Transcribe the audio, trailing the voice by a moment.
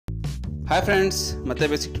Hi friends, ಮತ್ತೆ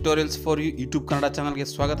basic tutorials for YouTube Kannada ಚಾನಲ್ಗೆ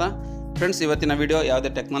ಸ್ವಾಗತ. ಫ್ರೆಂಡ್ಸ್, ಇವತ್ತಿನ ವಿಡಿಯೋ ಯಾವುದೇ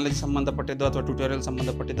ಟೆಕ್ನಾಲಜಿ ಸಂಬಂಧಪಟ್ಟಿದ್ದು ಅಥವಾ ಟ್ಯುಟೋರಿಯಲ್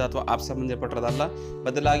ಸಂಬಂಧಪಟ್ಟಿದ್ದು ಅಥವಾ ಆಪ್ ಸಂಬಂಧಪಟ್ಟಿರೋದಲ್ಲ.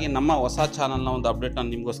 ಬದಲಾಗಿ ನಮ್ಮ ಹೊಸ ಚಾನಲ್ನ ಒಂದು ಅಪ್ಡೇಟ್ ನಾನು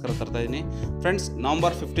ನಿಮಗೋಸ್ಕರ ತರ್ತಾ ಇದ್ದೀನಿ. ಫ್ರೆಂಡ್ಸ್,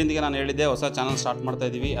 ನವಂಬರ್ 15ಗೆ ನಾನು ಹೇಳಿದ್ದೆ ಹೊಸ ಚಾನಲ್ ಸ್ಟಾರ್ಟ್ ಮಾಡ್ತಾ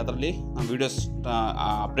ಇದ್ದೀವಿ. ಅದರಲ್ಲಿ ನಾನು ವೀಡಿಯೋಸ್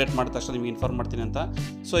ಅಪ್ಡೇಟ್ ಮಾಡಿದ ತಕ್ಷಣ ನಿಮಗೆ ಇನ್ಫಾರ್ಮ್ ಮಾಡ್ತೀನಿ ಅಂತ.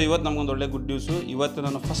 ಸೊ ಇವತ್ತು ನಮಗೊಂದು ಒಳ್ಳೆ ಗುಡ್ ನ್ಯೂಸು. ಇವತ್ತು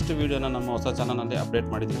ನಾನು ಫಸ್ಟ್ ವೀಡಿಯೋನ ನಮ್ಮ ಹೊಸ ಚಾನಲ್ನಲ್ಲಿ ಅಪ್ಡೇಟ್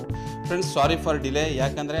ಮಾಡಿದ್ದೀನಿ. Friends, sorry for delay.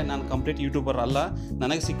 ಯಾಕಂದರೆ ನಾನು ಕಂಪ್ಲೀಟ್ ಯೂಟ್ಯೂಬರ್ ಅಲ್ಲ.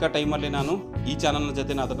 ನನಗೆ ಸಿಕ್ಕ ಟೈಮಲ್ಲಿ ನಾನು ಈ ಚಾನಲ್ನ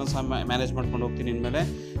ಜೊತೆ ಅದನ್ನು ಸಹ ಮ್ಯಾನೇಜ್ ಮಾಡ್ಕೊಂಡು ಹೋಗ್ತೀನಿ. ಇನ್ಮೇಲೆ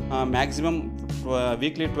ಮ್ಯಾಕ್ಸಿಮಮ್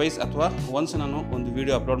ವೀಕ್ಲಿ ಟ್ವೈಸ್ ಅಥವಾ ಒನ್ಸ್ ನಾನು ಒಂದು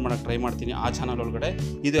ವೀಡಿಯೋ ಅಪ್ಲೋಡ್ ಮಾಡೋಕ್ಕೆ ಟ್ರೈ ಮಾಡ್ತೀನಿ ಆ ಚಾನಲ್ ಒಳಗಡೆ.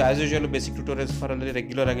 ಇದು as usual basic tutorials ಫಾರಲ್ಲಿ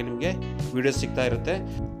regular ಆಗಿ ನಿಮಗೆ ವೀಡಿಯೋಸ್ ಸಿಗ್ತಾ ಇರುತ್ತೆ.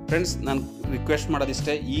 ಫ್ರೆಂಡ್ಸ್, ನಾನು ರಿಕ್ವೆಸ್ಟ್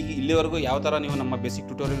ಮಾಡೋದಿಷ್ಟೇ, ಇಲ್ಲಿವರೆಗೂ ಯಾವ ಥರ ನೀವು ನಮ್ಮ basic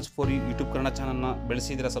tutorials for YouTube Kannada ಚಾನಲ್ನ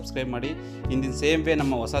ಬೆಳೆಸಿದ್ರೆ ಸಬ್ಸ್ಕ್ರೈಬ್ ಮಾಡಿ. ಇಂದಿನ ಸೇಮ್ ವೇ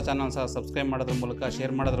ನಮ್ಮ ಹೊಸ ಚಾನಲ್ ಸಹ ಸಬ್ಸ್ಕ್ರೈಬ್ ಮಾಡೋದ್ರ ಮೂಲಕ,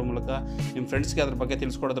 ಶೇರ್ ಮಾಡೋದ್ರ ಮೂಲಕ, ನಿಮ್ಮ ಫ್ರೆಂಡ್ಸ್ಗೆ ಅದ್ರ ಬಗ್ಗೆ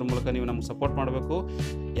ತಿಳಿಸ್ಕೊಡೋದ್ರ ಮೂಲಕ ನೀವು ನಮ್ಗೆ ಸಪೋರ್ಟ್ ಮಾಡಬೇಕು.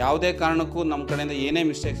 ಯಾವುದೇ ಕಾರಣಕ್ಕೂ ನಮ್ಮ ಕಡೆಯಿಂದ ಏನೇ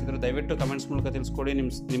ಮಿಸ್ಟೇಕ್ಸ್ ಇದ್ದರೂ ದಯವಿಟ್ಟು ಕಮೆಂಟ್ಸ್ ಮೂಲಕ ತಿಳಿಸ್ಕೊಡಿ.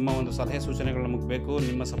 ನಿಮ್ಮ ಒಂದು ಸಲಹೆ ಸೂಚನೆಗಳು ನಮಗೆ ಬೇಕು.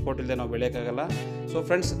 ನಿಮ್ಮ ಸಪೋರ್ಟ್ ಇಲ್ಲದೆ ನಾವು ಬೆಳೆಯೋಕ್ಕಾಗಲ್ಲ. ಸೊ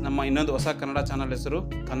ಫ್ರೆಂಡ್ಸ್, ನಮ್ಮ ಇನ್ನೊಂದು ಹೊಸ ಕನ್ನಡ ಚಾನಲ್ ಹೆಸರು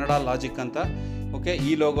ಕನ್ನಡ ಲಾಜಿಕ್ ಅಂತ. ಓಕೆ,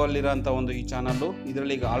 ಈ ಲೋಗೋಲ್ಲಿರೋಂಥ ಒಂದು ಈ ಚಾನಲ್ಲು,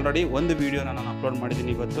 ಇದರಲ್ಲಿ ಈಗ ಆಲ್ರೆಡಿ ಒಂದು ವೀಡಿಯೋನ ನಾನು ಅಪ್ಲೋಡ್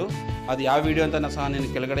ಮಾಡಿದ್ದೀನಿ ಇವತ್ತು. ಅದು ಯಾವ ವೀಡಿಯೋ ಅಂತ ನಾನು ಸಹ ನಾನು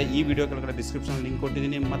ಕೆಳಗಡೆ ಈ ವಿಡಿಯೋ ಕೆಳಗಡೆ ಡಿಸ್ಕ್ರಿಪ್ಷನ್ ಲಿಂಕ್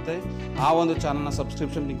ಕೊಟ್ಟಿದ್ದೀನಿ. ಮತ್ತು ಆ ಒಂದು ಚಾನಲ್ನ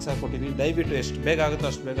ಸಬ್ಸ್ಕ್ರಿಪ್ಷನ್ ಲಿಂಕ್ ಸಹ ಕೊಟ್ಟಿದ್ದೀನಿ. ದಯವಿಟ್ಟು ಎಷ್ಟು ಬೇಗ ಆಗುತ್ತೋ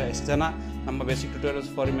ಅಷ್ಟು ಬೇಗ, ಎಷ್ಟು ಜನ ನಮ್ಮ ಬೇಸಿಕ್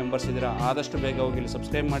ಟ್ಯುಟೋರಿಯಲ್ಸ್ ಫಾರ್ ಮೆಂಬರ್ಸ್ ಇದ್ದೀರಾ ಆದಷ್ಟು ಬೇಗ ಹೋಗಿ ಇಲ್ಲಿ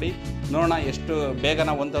ಸಬ್ಸ್ಕ್ರೈಬ್ ಮಾಡಿ. ನೋಡೋಣ ಎಷ್ಟು ಬೇಗ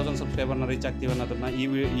ನಾವು 1000 ಸಬ್ಸ್ಕ್ರೈಬರ್ನ ರೀಚ್ ಆಗ್ತೀವಿ ಅನ್ನೋದನ್ನು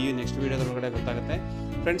ಈ ನೆಕ್ಸ್ಟ್ ವೀಡಿಯೋದೊಳಗಡೆ ಗೊತ್ತಾಗುತ್ತೆ.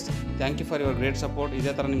 Friends, thank you for your great support.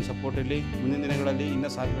 ಇದೇ ಥರ ನಿಮ್ಮ ಸಪೋರ್ಟ್ ಇರಲಿ. ಮುಂದಿನ ದಿನಗಳಲ್ಲಿ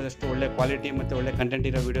ಇನ್ನೂ ಸಾಧ್ಯವಾದಷ್ಟು ಒಳ್ಳೆ ಕ್ವಾಲಿಟಿ ಮತ್ತು ಒಳ್ಳೆ ಕಂಟೆಂಟ್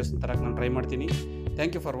ಇರೋ ವೀಡಿಯೋಸ್ ತರಕ್ಕೆ ನಾನು ಟ್ರೈ ಮಾಡ್ತೀನಿ.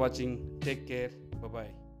 Thank you for watching. Take care.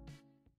 Bye.